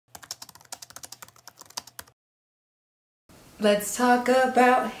Let's talk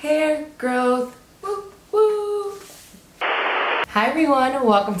about hair growth. Woo, woo. Hi everyone,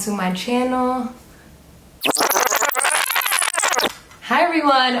 welcome to my channel. How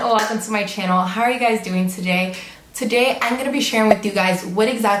are you guys doing today? Today I'm going to be sharing with you guys what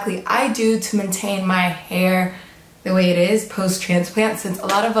exactly I do to maintain my hair the way it is post-transplant, since a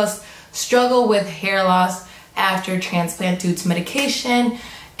lot of us struggle with hair loss after transplant due to medication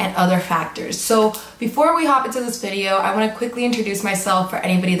and other factors. So before we hop into this video, I want to quickly introduce myself for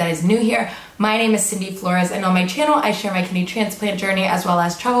anybody that is new here. My name is Cindy Flores, and on my channel I share my kidney transplant journey as well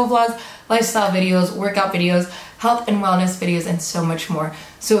as travel vlogs, lifestyle videos, workout videos, health and wellness videos, and so much more.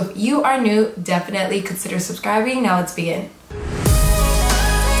 So if you are new, definitely consider subscribing. Now let's begin.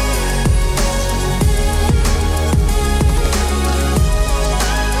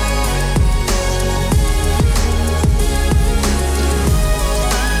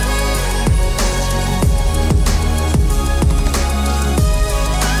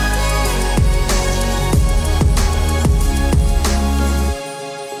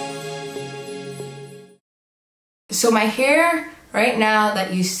 So my hair right now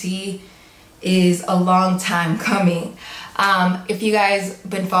that you see is a long time coming. If you guys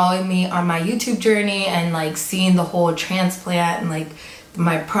been following me on my YouTube journey and like seeing the whole transplant and like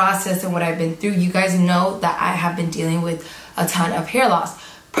my process and what I've been through, you guys know that I have been dealing with a ton of hair loss.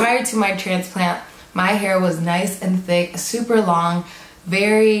 Prior to my transplant, my hair was nice and thick, super long,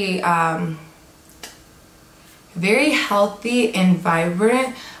 very healthy and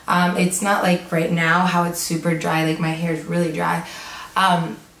vibrant. It's not like right now how it's super dry, like my hair is really dry,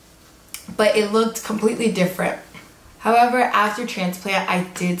 but it looked completely different. However, after transplant, I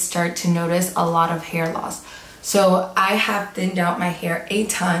did start to notice a lot of hair loss. So I have thinned out my hair a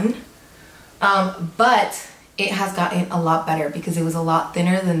ton, but it has gotten a lot better because it was a lot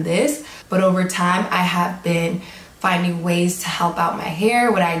thinner than this. But over time, I have been finding ways to help out my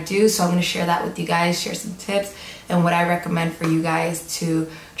hair, what I do. So I'm going to share that with you guys, share some tips and what I recommend for you guys to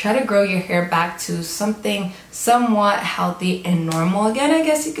try to grow your hair back to something somewhat healthy and normal again, I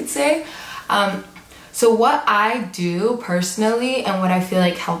guess you could say. So what I do personally and what I feel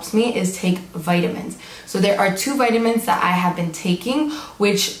like helps me is take vitamins. So there are 2 vitamins that I have been taking,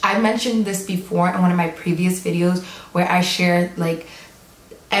 which I mentioned this before in one of my previous videos where I shared like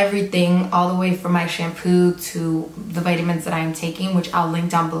everything all the way from my shampoo to the vitamins that I am taking, which I'll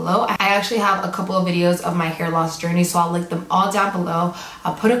link down below. I actually have a couple of videos of my hair loss journey, so I'll link them all down below.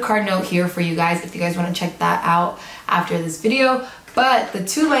 I'll put a card note here for you guys if you guys want to check that out after this video. But the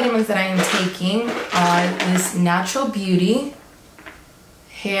 2 vitamins that I am taking are this Natural Beauty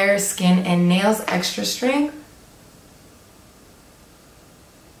Hair, Skin, and Nails Extra Strength.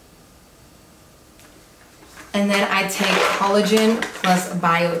 And then I take Collagen plus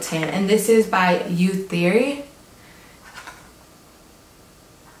Biotin, and this is by Youth Theory.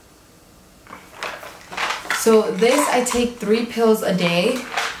 So this I take 3 pills a day,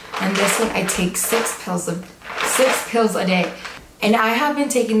 and this one I take 6 pills a day. And I have been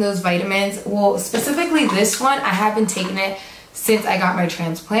taking those vitamins, well specifically this one, I have been taking it since I got my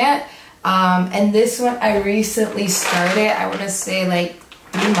transplant. And this one I recently started, I want to say like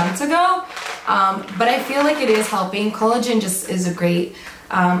 3 months ago. But I feel like it is helping. Collagen just is a great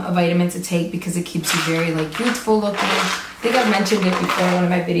a vitamin to take because it keeps you very like youthful looking. I think I've mentioned it before in one of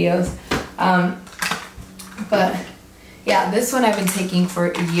my videos. But yeah, this one I've been taking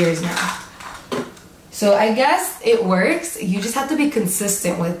for years now. So I guess it works. You just have to be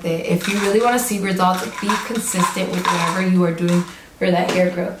consistent with it. If you really want to see results, be consistent with whatever you are doing for that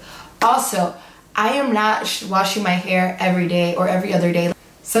hair growth. Also, I am not washing my hair every day or every other day.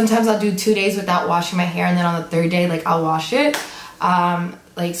 Sometimes I'll do 2 days without washing my hair, and then on the 3rd day, like I'll wash it.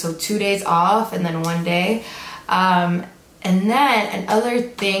 Like so 2 days off and then 1 day. And then another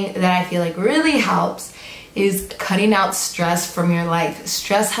thing that I feel like really helps is cutting out stress from your life.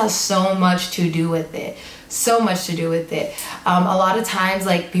 Stress has so much to do with it. So much to do with it. A lot of times,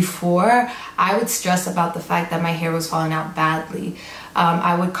 like before, I would stress about the fact that my hair was falling out badly.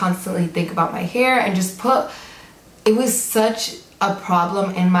 I would constantly think about my hair and just it was such a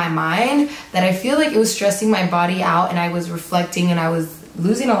problem in my mind that I feel like it was stressing my body out, and I was reflecting and I was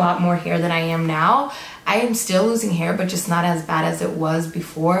losing a lot more hair than I am now. I am still losing hair, but just not as bad as it was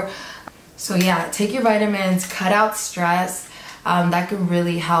before. So yeah, take your vitamins, cut out stress. That can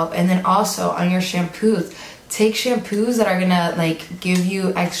really help. And then also on your shampoos, take shampoos that are gonna like give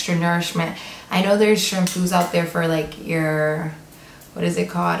you extra nourishment. I know there's shampoos out there for like your, what is it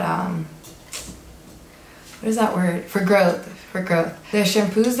called? What is that word? For growth. The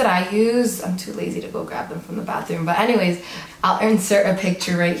shampoos that I use, I'm too lazy to go grab them from the bathroom. But anyways, I'll insert a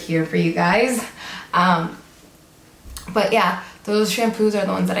picture right here for you guys. But yeah, those shampoos are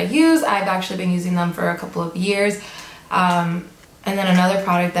the ones that I use. I've actually been using them for a couple of years. And then another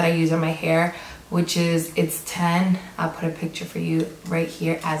product that I use on my hair, which is It's 10. I'll put a picture for you right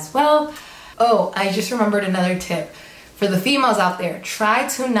here as well. Oh, I just remembered another tip. For the females out there, try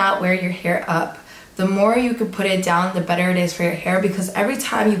to not wear your hair up. The more you can put it down, the better it is for your hair, because every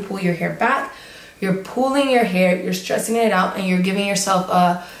time you pull your hair back, you're pulling your hair, you're stressing it out, and you're giving yourself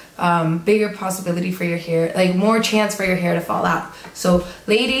a bigger possibility for your hair, like more chance for your hair to fall out. So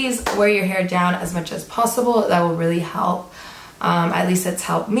ladies, wear your hair down as much as possible. That will really help. At least it's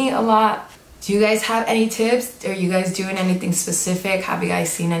helped me a lot. Do you guys have any tips? Are you guys doing anything specific? Have you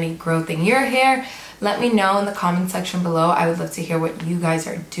guys seen any growth in your hair? Let me know in the comment section below. I would love to hear what you guys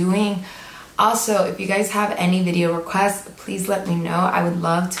are doing. Also, if you guys have any video requests, please let me know. I would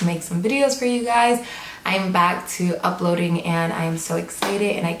love to make some videos for you guys. I am back to uploading and I am so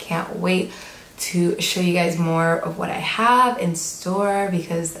excited, and I can't wait to show you guys more of what I have in store,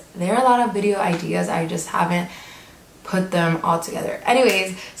 because there are a lot of video ideas. I just haven't put them all together.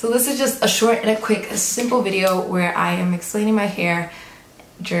 Anyways, so this is just a short and a quick, simple video where I am explaining my hair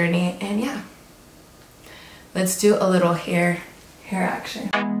journey, and yeah, let's do a little hair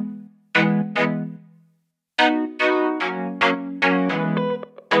action.